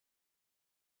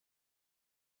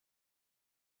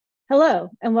Hello,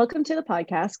 and welcome to the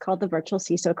podcast called the Virtual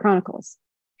CISO Chronicles.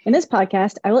 In this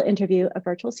podcast, I will interview a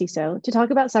virtual CISO to talk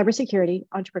about cybersecurity,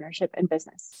 entrepreneurship, and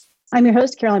business. I'm your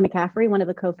host, Caroline McCaffrey, one of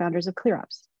the co-founders of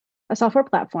ClearOps, a software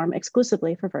platform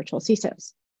exclusively for virtual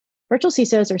CISOs. Virtual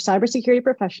CISOs are cybersecurity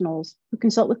professionals who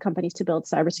consult with companies to build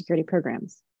cybersecurity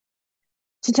programs.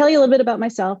 To tell you a little bit about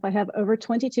myself, I have over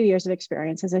 22 years of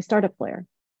experience as a startup lawyer,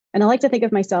 and I like to think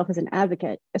of myself as an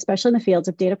advocate, especially in the fields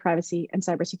of data privacy and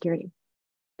cybersecurity.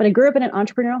 But I grew up in an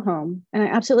entrepreneurial home, and I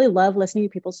absolutely love listening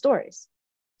to people's stories.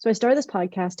 So I started this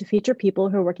podcast to feature people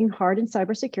who are working hard in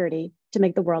cybersecurity to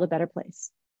make the world a better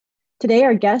place. Today,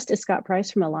 our guest is Scott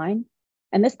Price from A-LIGN.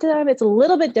 And this time it's a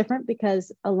little bit different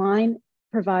because A-LIGN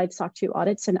provides SOC 2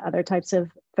 audits and other types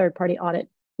of third-party audit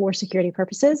for security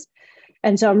purposes.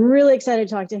 And so I'm really excited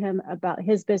to talk to him about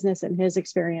his business and his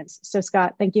experience. So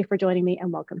Scott, thank you for joining me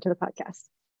and welcome to the podcast.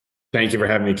 Thank you for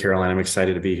having me, Caroline. I'm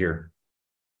excited to be here.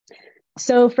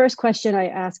 So first question I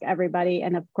ask everybody,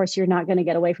 and of course you're not going to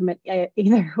get away from it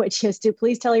either, which is to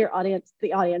please tell the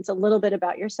audience a little bit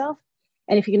about yourself.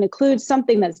 And if you can include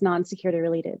something that's non-security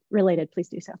related, please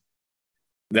do so.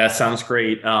 That sounds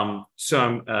great.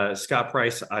 So I'm Scott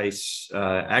Price. I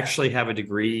actually have a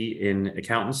degree in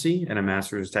accountancy and a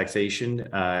master's in taxation.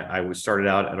 I started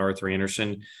out at Arthur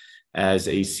Andersen as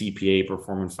a CPA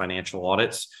performing financial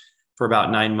audits for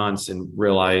about 9 months and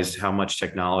realized how much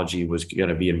technology was going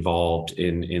to be involved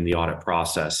in the audit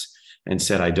process and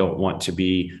said, I don't want to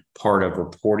be part of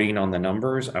reporting on the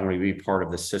numbers. I want to be part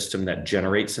of the system that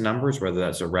generates the numbers, whether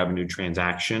that's a revenue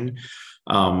transaction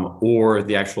or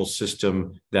the actual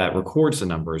system that records the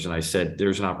numbers. And I said,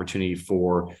 there's an opportunity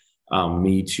for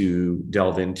me to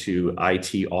delve into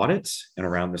IT audits and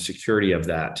around the security of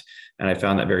that. And I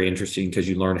found that very interesting because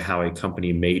you learn how a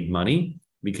company made money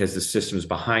because the systems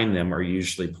behind them are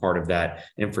usually part of that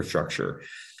infrastructure.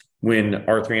 When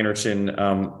Arthur Andersen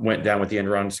went down with the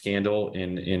Enron scandal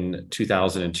in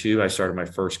 2002, I started my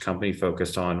first company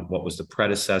focused on what was the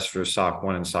predecessor to SOC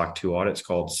 1 and SOC 2 audits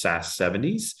called SAS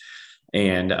 70s.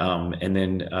 And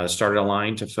then started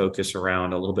A-LIGN to focus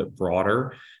around a little bit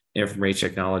broader information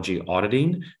technology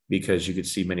auditing because you could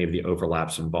see many of the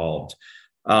overlaps involved.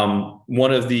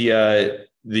 One of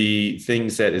the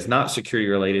things that is not security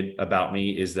related about me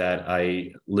is that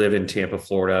I live in Tampa,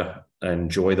 Florida,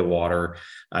 enjoy the water.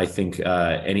 I think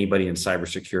anybody in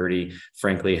cybersecurity,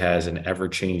 frankly, has an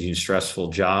ever-changing,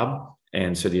 stressful job.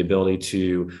 And so the ability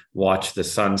to watch the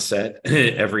sunset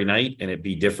every night and it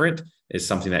be different is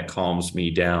something that calms me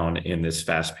down in this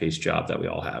fast-paced job that we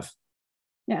all have.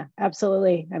 Yeah,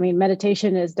 absolutely. I mean,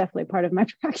 meditation is definitely part of my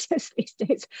practice these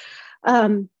days.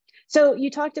 So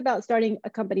you talked about starting a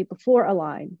company before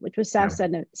A-LIGN, which was SAS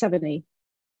 70.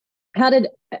 How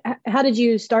did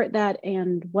you start that,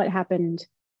 and what happened?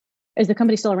 Is the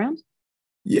company still around?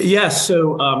 Yeah,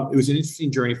 so it was an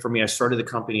interesting journey for me. I started the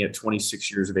company at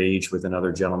 26 years of age with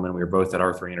another gentleman. We were both at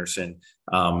Arthur Andersen.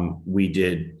 We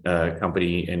did a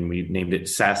company and we named it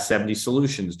SAS 70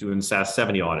 Solutions, doing SAS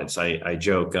 70 audits. I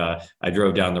joke, I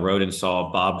drove down the road and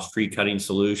saw Bob's Tree Cutting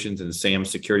Solutions and Sam's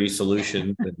Security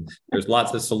Solutions. And there's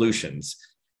lots of solutions.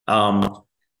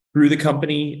 Grew the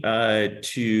company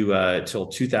till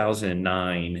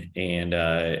 2009, and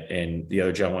the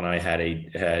other gentleman I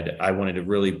had I wanted to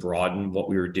really broaden what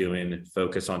we were doing,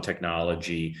 focus on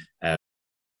technology,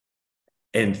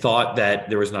 and thought that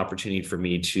there was an opportunity for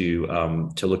me to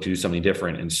look to do something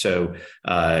different. And so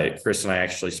Chris and I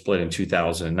actually split in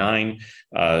 2009.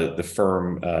 The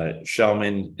firm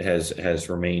Shellman has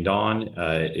remained on,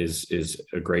 is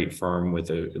a great firm with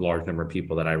a large number of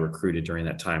people that I recruited during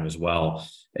that time as well.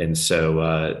 And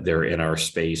so they're in our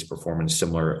space performing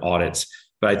similar audits.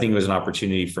 But I think it was an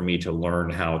opportunity for me to learn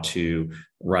how to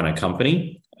run a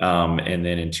company. And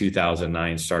then in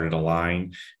 2009, started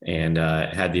A-LIGN and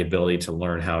had the ability to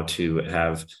learn how to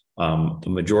have the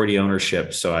majority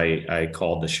ownership. So I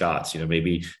called the shots.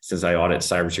 Maybe since I audit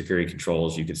cybersecurity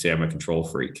controls, you could say I'm a control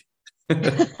freak.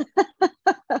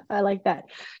 I like that.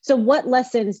 So what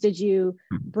lessons did you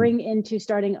bring into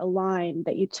starting A-LIGN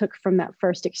that you took from that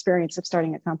first experience of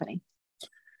starting a company?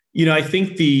 I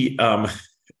think the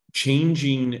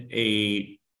changing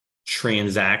a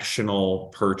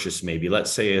transactional purchase, maybe let's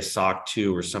say a SOC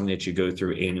 2 or something that you go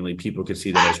through annually, people could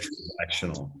see that as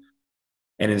transactional.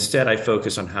 And instead I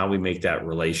focus on how we make that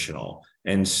relational.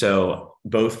 And so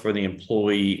both for the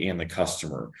employee and the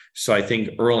customer. So I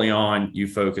think early on you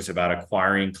focus about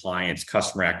acquiring clients,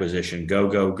 customer acquisition,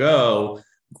 go,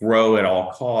 grow at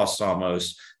all costs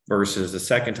almost, versus the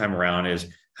second time around is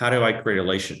how do I create a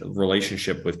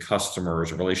relationship with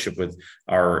customers, a relationship with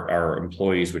our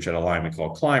employees, which at A-LIGN we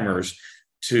call climbers,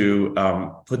 to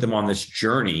put them on this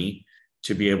journey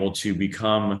to be able to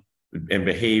become and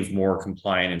behave more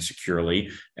compliant and securely,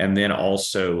 and then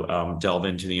also delve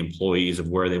into the employees of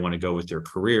where they want to go with their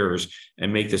careers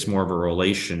and make this more of a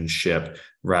relationship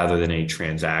rather than a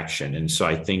transaction. And so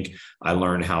I think I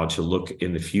learned how to look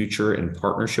in the future in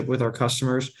partnership with our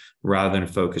customers rather than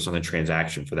focus on the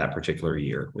transaction for that particular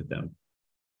year with them.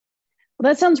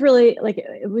 Well, that sounds really like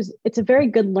it's a very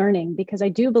good learning, because I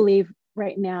do believe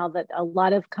right now that a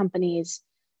lot of companies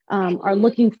are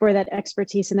looking for that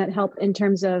expertise and that help in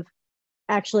terms of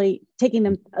actually taking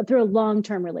them through a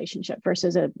long-term relationship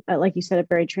versus like you said, a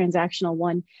very transactional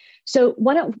one. So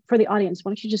for the audience,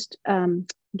 why don't you just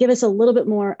give us a little bit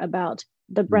more about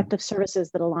the breadth of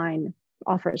services that A-LIGN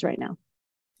offers right now?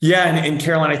 Yeah, and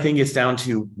Caroline, I think it's down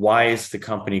to why is the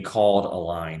company called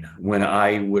A-LIGN? When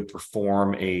I would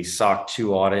perform a SOC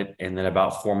 2 audit, and then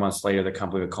about 4 months later, the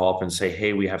company would call up and say,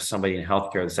 hey, we have somebody in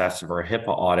healthcare that's asking for a HIPAA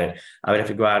audit, I would have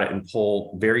to go out and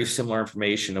pull very similar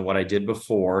information to what I did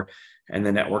before. And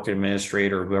the network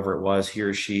administrator, whoever it was, he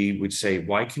or she would say,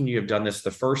 why couldn't you have done this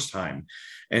the first time?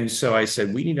 And so I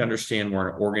said, we need to understand where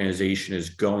an organization is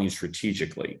going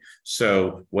strategically.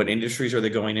 So what industries are they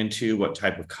going into? What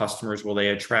type of customers will they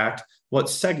attract? What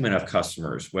segment of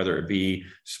customers, whether it be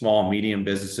small, medium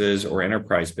businesses or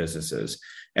enterprise businesses?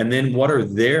 And then what are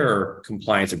their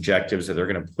compliance objectives that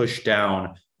they're going to push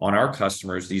down on our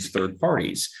customers, these third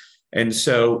parties? And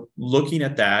so looking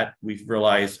at that, we've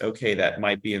realized, okay, that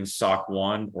might be in SOC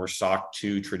 1 or SOC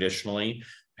 2 traditionally.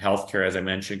 Healthcare, as I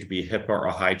mentioned, could be HIPAA or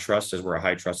a high trust, as we're a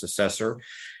high trust assessor.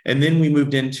 And then we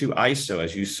moved into ISO,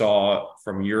 as you saw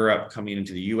from Europe coming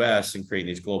into the US and creating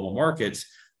these global markets,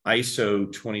 ISO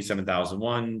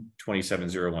 27001,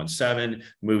 27017,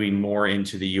 moving more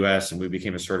into the US, and we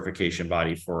became a certification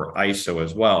body for ISO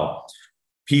as well.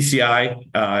 PCI,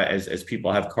 as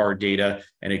people have card data,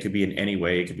 and it could be in any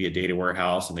way. It could be a data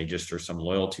warehouse, and they just are some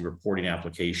loyalty reporting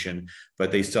application,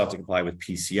 but they still have to comply with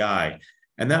PCI.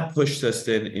 And that pushed us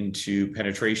then into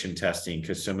penetration testing,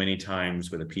 because so many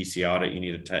times with a PC audit, you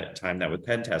need to time that with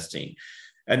pen testing.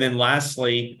 And then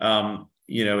lastly, as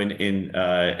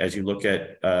you look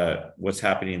at what's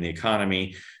happening in the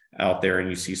economy out there and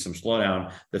you see some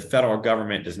slowdown, the federal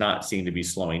government does not seem to be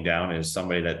slowing down as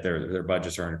somebody that their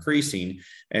budgets are increasing.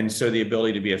 And so the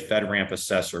ability to be a FedRAMP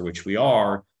assessor, which we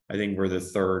are, I think we're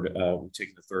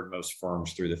taking the third most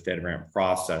firms through the FedRAMP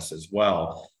process as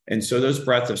well. And so those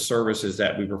breadth of services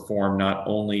that we perform not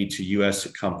only to US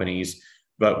companies,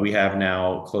 but we have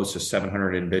now close to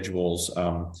 700 individuals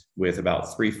with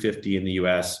about 350 in the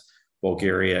US,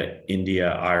 Bulgaria,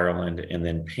 India, Ireland, and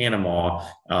then Panama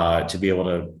to be able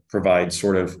to provide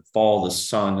sort of follow the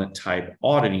sun type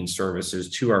auditing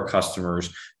services to our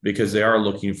customers, because they are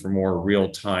looking for more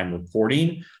real-time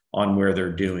reporting on where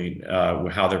they're doing,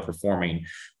 how they're performing.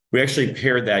 We actually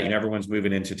paired that, everyone's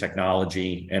moving into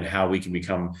technology and how we can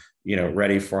become,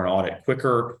 ready for an audit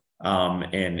quicker,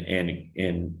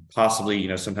 and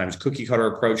possibly, sometimes cookie cutter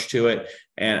approach to it.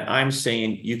 And I'm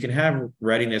saying you can have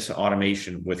readiness and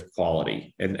automation with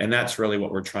quality. And that's really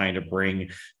what we're trying to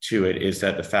bring to it, is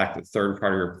that the fact that third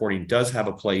party reporting does have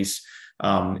a place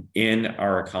in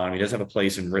our economy, does have a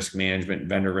place in risk management,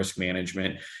 vendor risk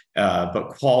management, but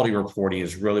quality reporting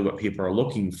is really what people are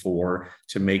looking for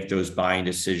to make those buying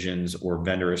decisions or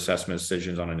vendor assessment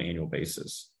decisions on an annual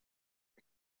basis.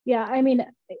 Yeah,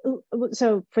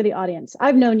 so for the audience,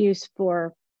 I've known you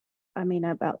for,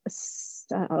 about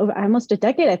almost a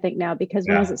decade, I think now, because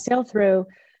when I was at Sail Through,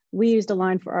 we used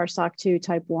A-LIGN for our SOC 2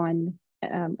 Type 1,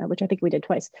 which I think we did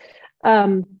twice.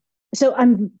 So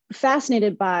I'm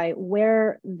fascinated by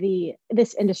where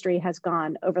this industry has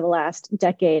gone over the last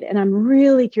decade. And I'm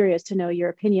really curious to know your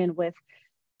opinion with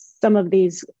some of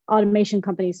these automation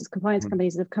companies, these compliance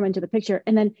companies that have come into the picture.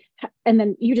 And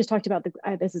then you just talked about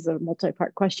this is a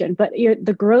multi-part question, but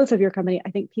the growth of your company.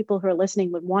 I think people who are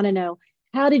listening would want to know,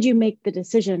 how did you make the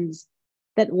decisions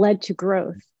that led to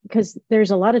growth? Because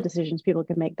there's a lot of decisions people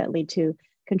can make that lead to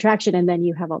contraction. And then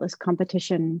you have all this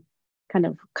competition kind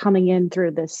of coming in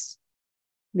through these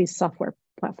software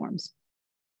platforms.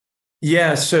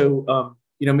 Yeah. So,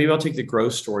 maybe I'll take the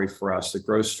growth story for us. The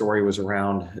growth story was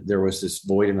around, there was this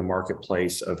void in the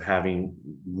marketplace of having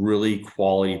really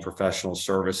quality professional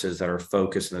services that are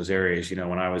focused in those areas.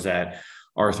 When I was at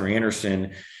Arthur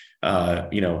Andersen,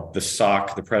 the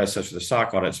SOC, the predecessor to the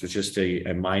SOC audits, was just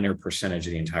a minor percentage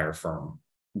of the entire firm.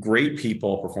 Great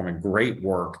people performing great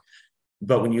work.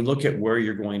 But when you look at where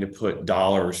you're going to put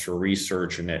dollars for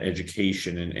research and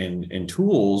education and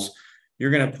tools, you're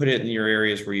going to put it in your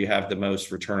areas where you have the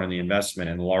most return on the investment,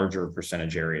 in larger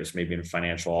percentage areas, maybe in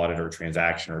financial audit or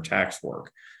transaction or tax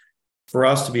work. For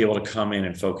us to be able to come in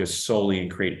and focus solely and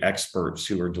create experts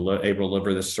who are able to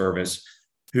deliver the service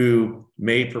who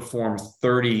may perform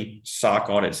 30 SOC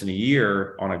audits in a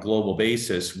year on a global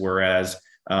basis, whereas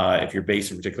if you're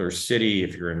based in a particular city,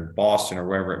 if you're in Boston or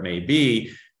wherever it may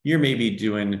be, you're maybe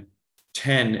doing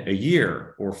 10 a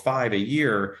year or 5 a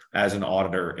year as an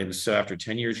auditor. And so after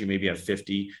 10 years, you maybe have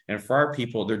 50. And for our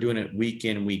people, they're doing it week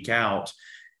in, week out.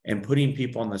 And putting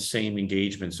people on the same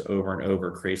engagements over and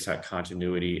over creates that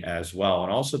continuity as well.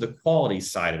 And also the quality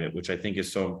side of it, which I think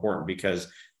is so important, because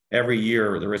every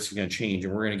year the risk is going to change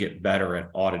and we're going to get better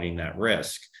at auditing that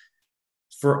risk.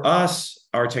 For us,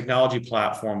 our technology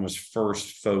platform was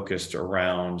first focused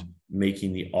around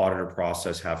making the auditor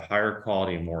process have higher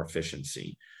quality and more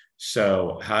efficiency.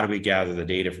 So how do we gather the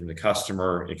data from the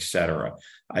customer, et cetera?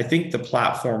 I think the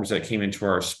platforms that came into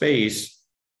our space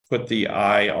put the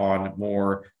eye on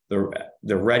more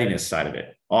the readiness side of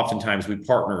it. Oftentimes we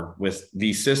partner with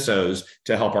the CISOs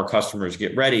to help our customers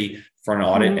get ready for an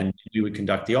audit, and we would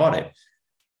conduct the audit.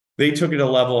 They took it a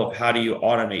level of how do you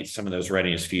automate some of those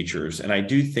readiness features? And I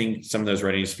do think some of those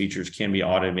readiness features can be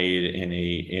automated in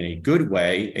a good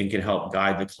way and can help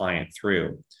guide the client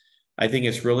through. I think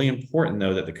it's really important,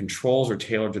 though, that the controls are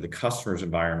tailored to the customer's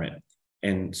environment.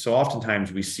 And so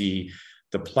oftentimes we see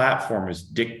the platform is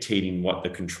dictating what the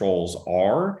controls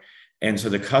are. And so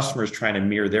the customer is trying to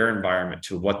mirror their environment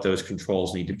to what those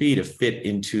controls need to be to fit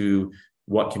into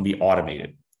what can be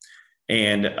automated.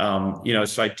 And,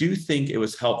 so I do think it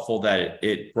was helpful that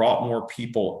it brought more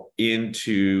people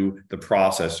into the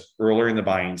process earlier in the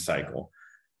buying cycle.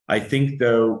 I think,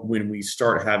 though, when we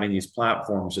start having these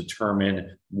platforms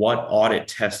determine what audit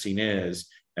testing is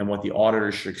and what the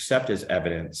auditor should accept as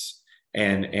evidence,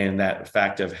 and that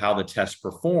fact of how the test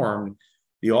performed,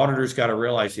 the auditors got to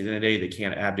realize at the end of the day, they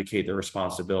can't abdicate their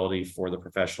responsibility for the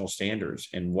professional standards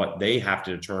and what they have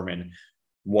to determine.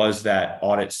 Was that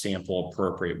audit sample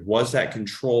appropriate? Was that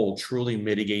control truly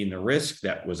mitigating the risk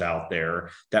that was out there?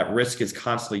 That risk is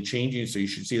constantly changing, so you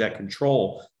should see that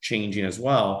control changing as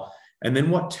well. And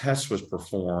then what test was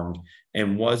performed,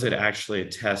 and was it actually a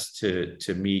test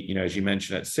to meet, as you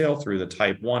mentioned at sail through, the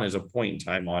type 1 is a point in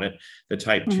time audit, the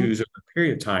type 2 is over a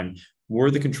period of time.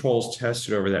 Were the controls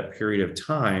tested over that period of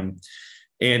time?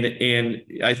 And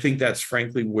I think that's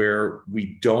frankly where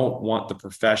we don't want the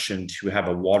profession to have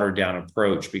a watered down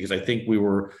approach, because I think we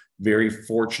were very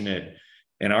fortunate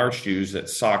in our shoes that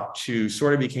SOC 2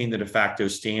 sort of became the de facto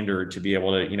standard to be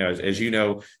able to, as you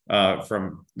know,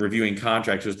 from reviewing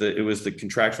contracts, it was the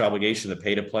contractual obligation, the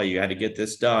pay to play. You had to get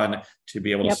this done to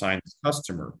be able to sign this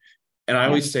customer. And I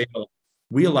always say,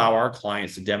 we allow our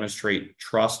clients to demonstrate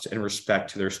trust and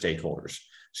respect to their stakeholders.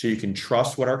 So you can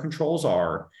trust what our controls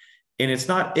are. And it's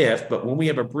not if, but when we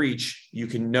have a breach, you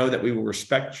can know that we will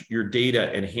respect your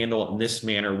data and handle it in this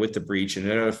manner with the breach and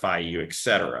notify you, et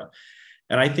cetera.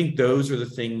 And I think those are the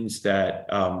things that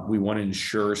we want to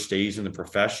ensure stays in the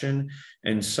profession.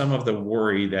 And some of the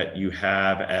worry that you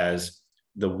have as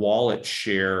the wallet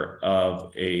share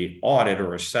of a audit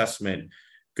or assessment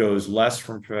goes less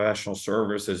from professional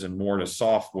services and more to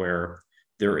software.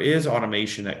 There is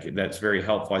automation that's very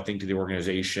helpful, I think, to the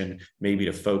organization, maybe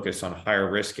to focus on higher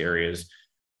risk areas,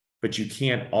 but you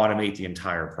can't automate the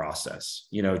entire process.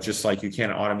 Just like you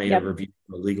can't automate a review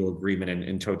of a legal agreement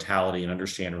in totality and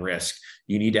understand risk.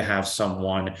 You need to have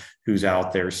someone who's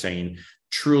out there saying,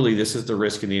 truly, this is the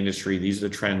risk in the industry. These are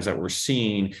the trends that we're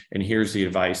seeing, and here's the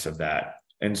advice of that.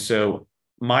 And so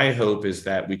my hope is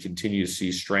that we continue to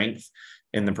see strength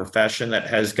in the profession that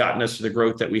has gotten us to the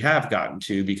growth that we have gotten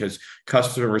to, because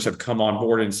customers have come on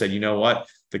board and said, you know what,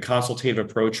 the consultative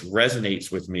approach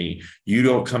resonates with me. You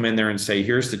don't come in there and say,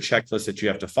 here's the checklist that you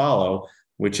have to follow,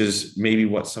 which is maybe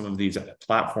what some of these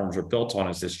platforms are built on,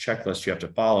 is this checklist you have to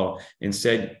follow.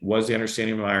 Instead, what is the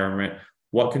understanding of the environment?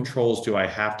 What controls do I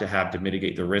have to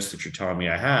mitigate the risk that you're telling me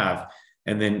I have?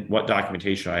 And then what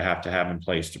documentation I have to have in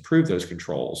place to prove those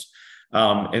controls?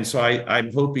 And so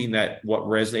I'm hoping that what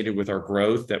resonated with our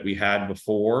growth that we had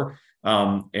before,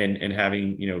 and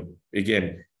having,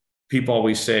 again, people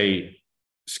always say,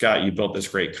 Scott, you built this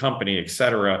great company, et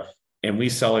cetera. And we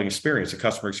sell an experience, a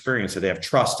customer experience, that they have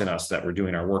trust in us that we're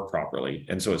doing our work properly.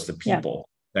 And so it's the people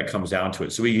that comes down to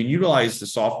it. So we can utilize the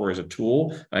software as a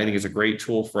tool. I think it's a great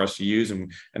tool for us to use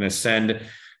and ascend. I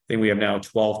think we have now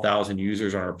 12,000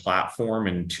 users on our platform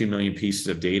and 2 million pieces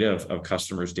of data of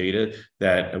customers' data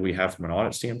that we have from an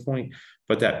audit standpoint.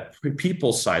 But that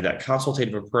people side, that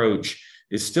consultative approach,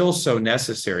 is still so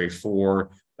necessary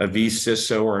for a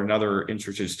vCISO or another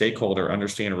interested stakeholder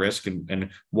understand risk and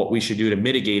what we should do to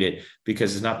mitigate it,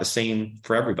 because it's not the same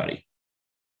for everybody.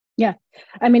 Yeah.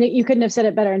 I mean, you couldn't have said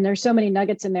it better. And there's so many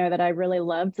nuggets in there that I really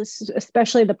love, this,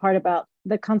 especially the part about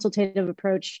the consultative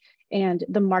approach and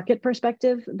the market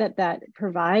perspective that that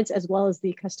provides, as well as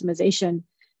the customization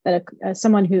that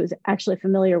someone who's actually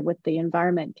familiar with the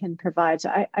environment can provide. So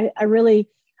I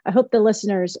hope the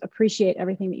listeners appreciate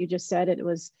everything that you just said. It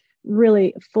was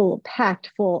really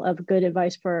packed full of good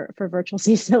advice for virtual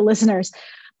CISO listeners.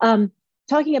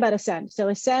 Talking about Ascend. So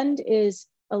Ascend is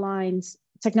A-LIGN's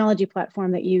technology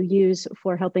platform that you use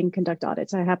for helping conduct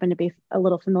audits. I happen to be a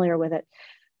little familiar with it.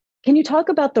 Can you talk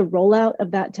about the rollout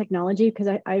of that technology? Because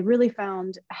I really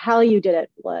found how you did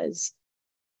it was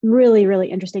really, really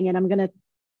interesting. And I'm going to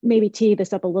maybe tee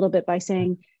this up a little bit by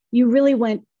saying you really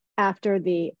went after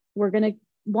we're going to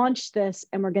launch this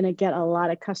and we're going to get a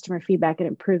lot of customer feedback and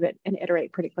improve it and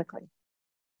iterate pretty quickly.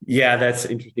 Yeah, that's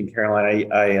interesting, Caroline.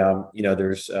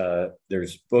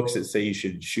 There's books that say you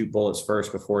should shoot bullets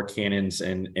first before cannons,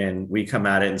 and we come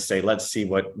at it and say, let's see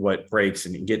what breaks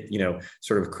and get,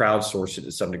 sort of crowdsource it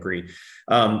to some degree.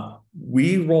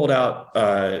 We rolled out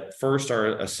first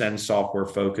our Ascend software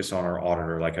focus on our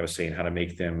auditor, like I was saying, how to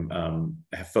make them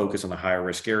focus on the higher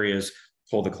risk areas,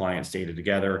 pull the client's data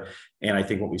together. And I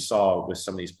think what we saw with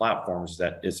some of these platforms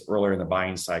that is earlier in the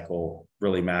buying cycle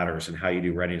really matters, and how you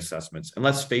do readiness assessments. And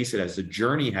let's face it, as the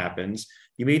journey happens,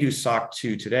 you may do SOC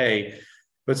 2 today,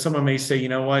 but someone may say, you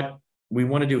know what, we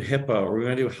want to do HIPAA or we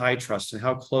want to do high trust, and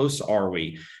how close are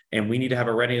we? And we need to have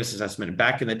a readiness assessment. And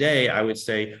back in the day, I would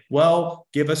say, well,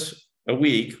 give us a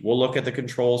week. We'll look at the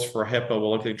controls for HIPAA.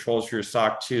 We'll look at the controls for your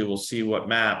SOC 2. We'll see what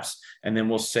maps, and then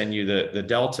we'll send you the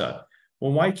Delta.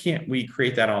 Well, why can't we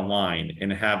create that online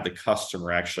and have the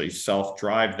customer actually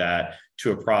self-drive that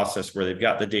to a process where they've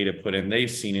got the data put in, they've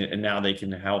seen it, and now they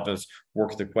can help us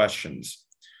work the questions?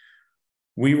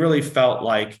 We really felt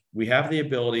like we have the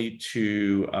ability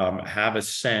to have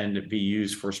Ascend be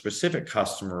used for specific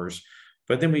customers.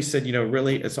 But then we said,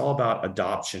 really, it's all about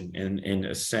adoption and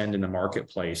Ascend in the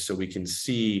marketplace, so we can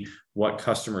see what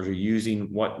customers are using,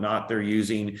 what not they're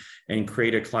using, and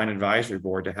create a client advisory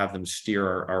board to have them steer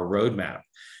our roadmap.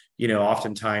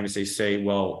 Oftentimes they say,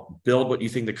 well, build what you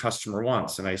think the customer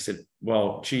wants. And I said,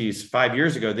 well, geez, 5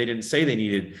 years ago, they didn't say they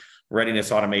needed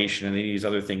readiness automation and they need these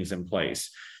other things in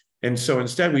place. And so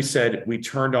instead we said, we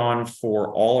turned on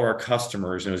for all of our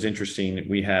customers. And it was interesting.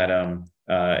 We had an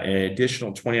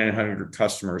additional 2,900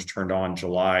 customers turned on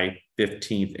July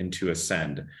 15th into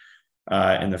Ascend.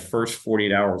 In the first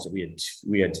 48 hours,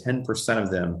 we had 10% of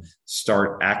them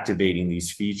start activating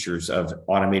these features of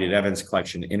automated evidence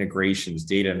collection, integrations,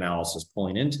 data analysis,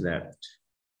 pulling into that.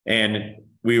 And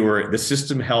the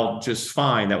system held just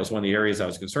fine. That was one of the areas I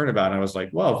was concerned about. And I was like,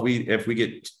 well, if we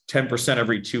get 10%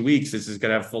 every 2 weeks, this is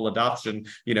going to have full adoption,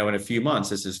 in a few months.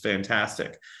 This is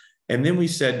fantastic. And then we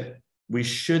said,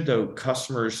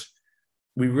 customers,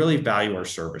 we really value our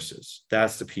services.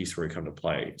 That's the piece where we come to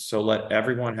play. So let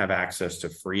everyone have access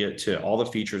to all the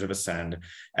features of Ascend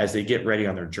as they get ready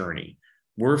on their journey.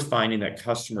 We're finding that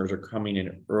customers are coming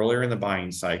in earlier in the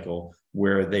buying cycle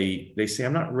where they say,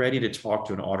 I'm not ready to talk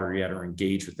to an auditor yet or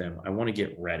engage with them. I want to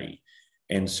get ready.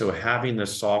 And so having the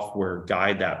software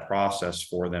guide that process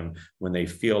for them when they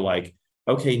feel like,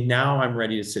 okay, now I'm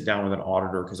ready to sit down with an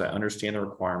auditor because I understand the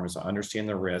requirements, I understand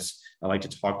the risks. I'd like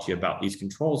to talk to you about these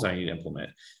controls I need to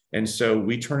implement. And so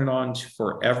we turn it on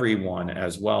for everyone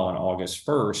as well on August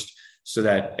 1st, so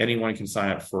that anyone can sign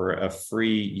up for a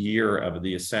free year of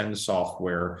the Ascend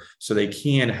software so they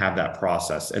can have that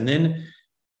process. And then,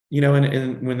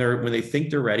 and when they think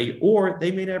they're ready, or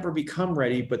they may never become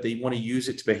ready, but they want to use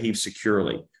it to behave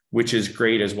securely, which is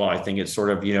great as well. I think it's sort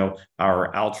of,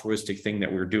 our altruistic thing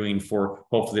that we're doing for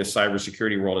hopefully the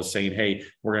cybersecurity world is saying, hey,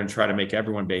 we're going to try to make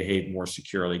everyone behave more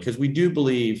securely, because we do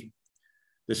believe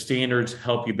the standards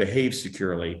help you behave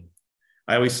securely.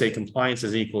 I always say compliance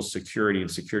is equal security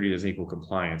and security doesn't equal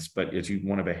compliance. But if you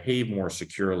want to behave more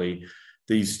securely,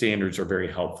 these standards are very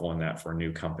helpful in that for a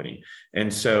new company.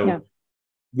 And so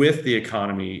with the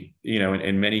economy,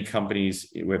 and many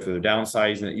companies, with the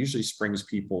downsizing, it usually springs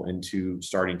people into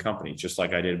starting companies, just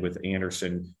like I did with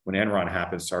Anderson when Enron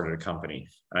happened, started a company.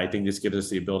 And I think this gives us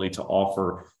the ability to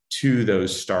offer to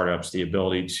those startups the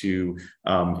ability to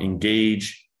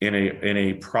engage in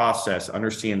a process,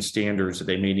 understand standards that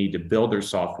they may need to build their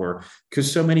software.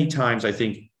 Because so many times I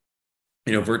think,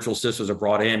 virtual CISOs are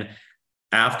brought in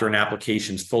after an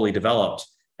application's fully developed,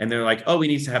 and they're like, oh, we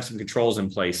need to have some controls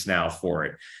in place now for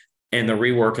it. And the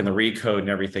rework and the recode and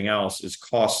everything else is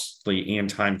costly and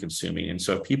time consuming. And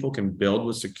so if people can build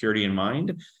with security in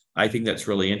mind, I think that's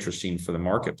really interesting for the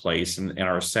marketplace, and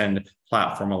our Ascend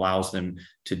platform allows them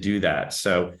to do that.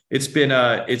 So it's been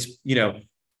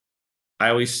I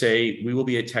always say we will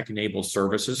be a tech-enabled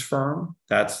services firm.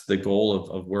 That's the goal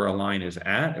of where A-LIGN is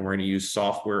at. And we're going to use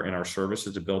software in our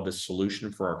services to build this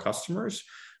solution for our customers.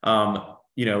 But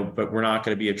we're not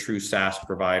going to be a true SaaS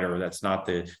provider. That's not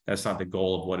the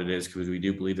goal of what it is, because we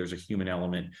do believe there's a human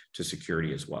element to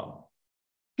security as well.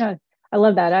 Yeah, I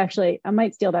love that. Actually, I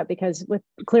might steal that, because with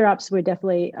ClearOps, we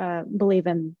definitely believe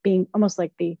in being almost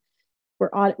like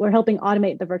we're helping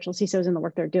automate the virtual CISOs in the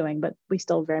work they're doing, but we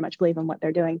still very much believe in what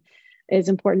they're doing is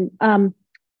important.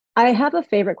 I have a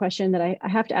favorite question that I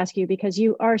have to ask you, because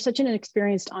you are such an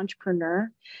experienced entrepreneur.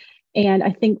 And I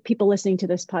think people listening to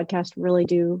this podcast really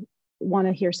do want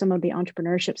to hear some of the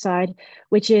entrepreneurship side,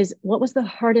 which is, what was the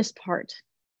hardest part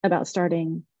about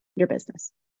starting your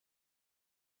business?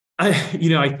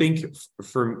 I think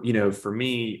for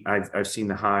me, I've seen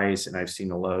the highs and I've seen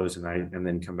the lows, and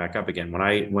then come back up again.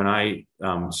 When I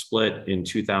split in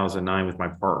 2009 with my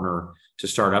partner to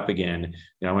start up again,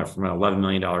 I went from an $11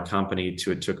 million company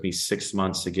to, it took me 6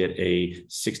 months to get a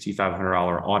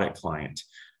 $6,500 audit client.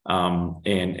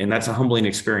 And that's a humbling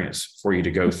experience for you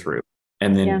to go through,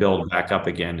 and then build back up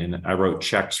again. And I wrote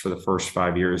checks for the first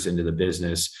 5 years into the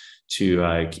business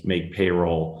to make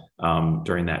payroll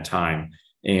during that time.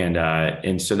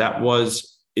 And so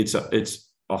it's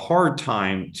a hard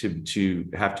time to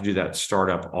have to do that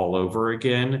startup all over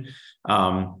again.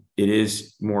 It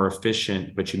is more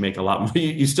efficient, but you make a lot more,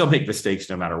 you still make mistakes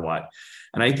no matter what.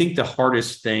 And I think the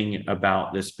hardest thing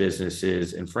about this business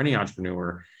is, and for any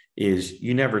entrepreneur, is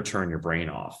you never turn your brain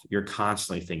off. You're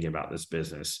constantly thinking about this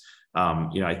business.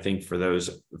 I think for those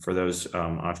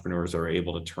entrepreneurs that are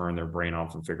able to turn their brain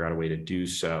off and figure out a way to do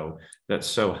so, that's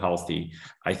so healthy.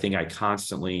 I think I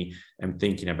constantly am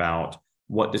thinking about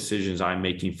what decisions I'm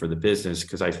making for the business,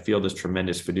 because I feel this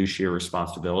tremendous fiduciary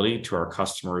responsibility to our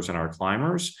customers and our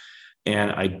climbers.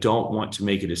 And I don't want to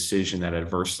make a decision that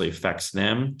adversely affects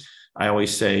them. I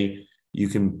always say, you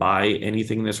can buy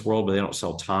anything in this world, but they don't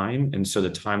sell time. And so the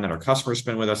time that our customers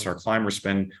spend with us, and our climbers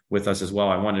spend with us as well,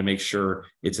 I wanted to make sure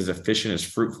it's as efficient, as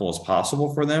fruitful as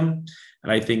possible for them.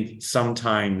 And I think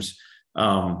sometimes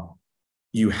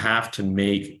you have to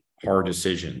make hard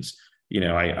decisions.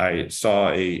 I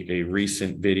saw a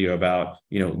recent video about,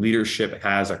 leadership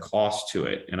has a cost to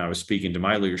it. And I was speaking to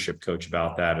my leadership coach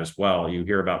about that as well. You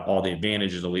hear about all the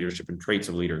advantages of leadership and traits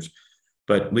of leaders,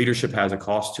 but leadership has a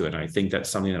cost to it. And I think that's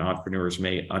something that entrepreneurs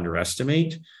may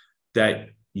underestimate, that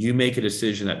you make a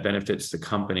decision that benefits the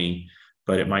company,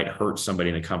 but it might hurt somebody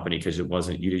in the company because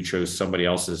you chose somebody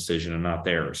else's decision and not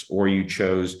theirs, or you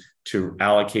chose to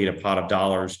allocate a pot of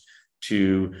dollars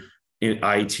to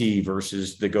IT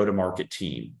versus the go-to-market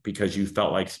team because you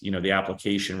felt like, the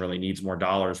application really needs more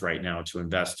dollars right now to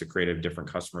invest to create a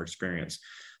different customer experience.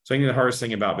 So I think the hardest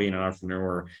thing about being an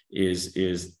entrepreneur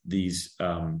is these,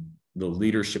 the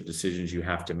leadership decisions you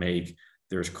have to make.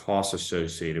 There's costs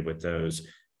associated with those.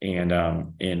 And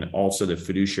also the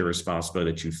fiduciary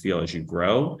responsibility that you feel as you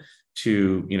grow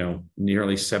to,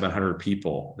 nearly 700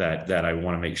 people that I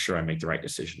want to make sure I make the right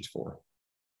decisions for.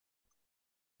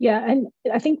 Yeah. And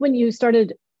I think when you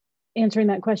started answering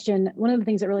that question, one of the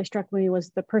things that really struck me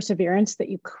was the perseverance that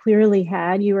you clearly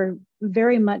had. You were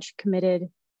very much committed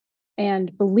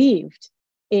and believed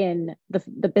in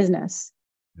the business.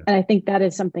 Yeah. And I think that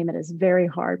is something that is very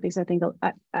hard, because I think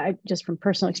I just from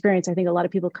personal experience, I think a lot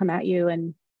of people come at you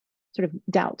and sort of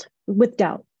doubt.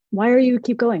 Why are you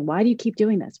keep going? Why do you keep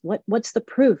doing this? What's the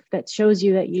proof that shows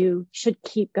you that you should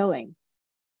keep going?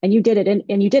 And you did it,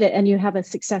 and you did it, and you have a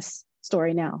success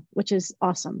story now, which is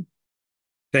awesome.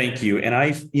 Thank you. And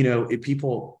if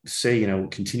people say,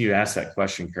 continue to ask that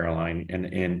question, Caroline,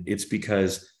 and it's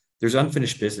because there's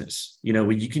unfinished business.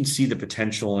 When you can see the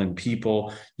potential in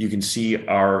people, you can see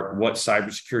what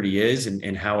cybersecurity is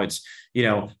and how it's,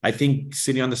 I think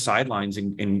sitting on the sidelines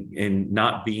and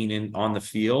not being on the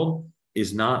field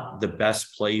is not the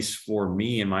best place for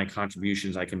me and my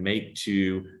contributions I can make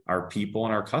to our people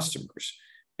and our customers.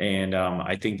 And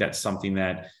I think that's something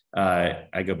that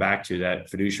I go back to, that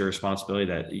fiduciary responsibility,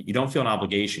 that you don't feel an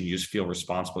obligation, you just feel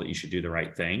responsible that you should do the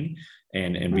right thing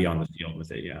and be on the field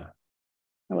with it. Yeah.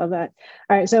 I love that.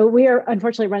 All right. So we are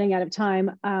unfortunately running out of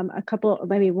time. A couple,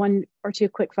 maybe one or two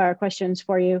quick fire questions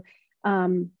for you.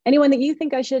 Anyone that you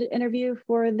think I should interview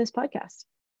for this podcast?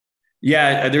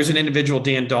 Yeah, there's an individual,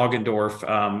 Dan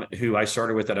Doggendorf, who I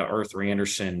started with at Arthur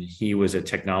Andersen. He was a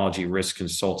technology risk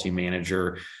consulting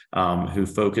manager who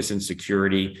focused in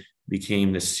security,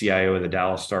 became the CIO of the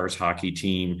Dallas Stars hockey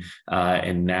team,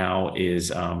 and now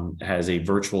has a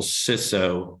virtual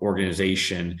CISO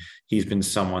organization. He's been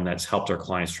someone that's helped our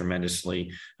clients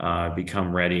tremendously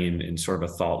become ready and sort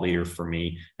of a thought leader for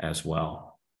me as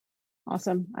well.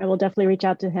 Awesome. I will definitely reach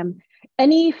out to him.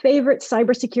 Any favorite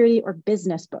cybersecurity or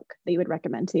business book that you would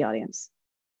recommend to the audience?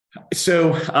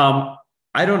 So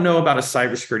I don't know about a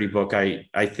cybersecurity book.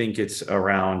 I think it's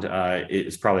around,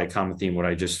 it's probably a common theme, what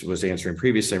I just was answering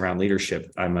previously around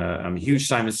leadership. I'm a huge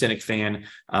Simon Sinek fan.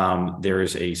 There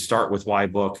is a Start With Why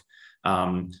book.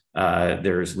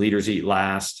 There's Leaders Eat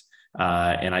Last.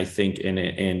 And I think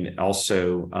and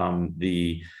also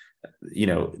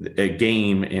a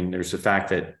game, and there's the fact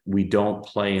that we don't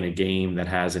play in a game that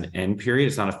has an end period.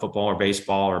 It's not a football or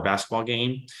baseball or basketball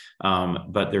game,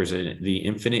 but there's the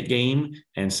infinite game,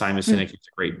 and Simon Sinek has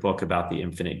a great book about the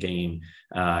infinite game,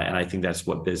 and I think that's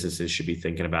what businesses should be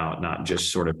thinking about, not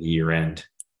just sort of the year end.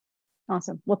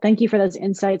 Awesome. Well, thank you for those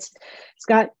insights,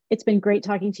 Scott. It's been great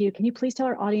talking to you. Can you please tell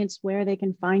our audience where they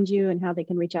can find you and how they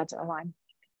can reach out to A-LIGN?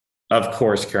 Of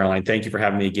course, Caroline. Thank you for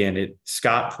having me again. It's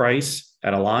Scott Price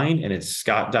at A-LIGN, and it's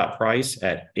scott.price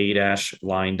at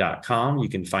a-line.com. You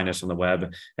can find us on the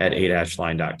web at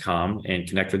a-line.com and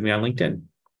connect with me on LinkedIn.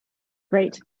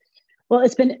 Great. Well,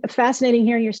 it's been fascinating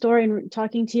hearing your story and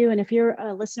talking to you. And if you're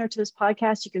a listener to this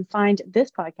podcast, you can find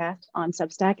this podcast on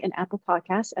Substack and Apple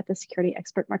Podcasts at the Security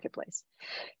Expert Marketplace.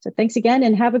 So thanks again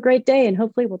and have a great day. And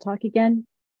hopefully we'll talk again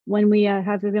when we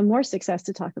have even more success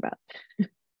to talk about.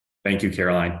 Thank you,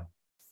 Caroline.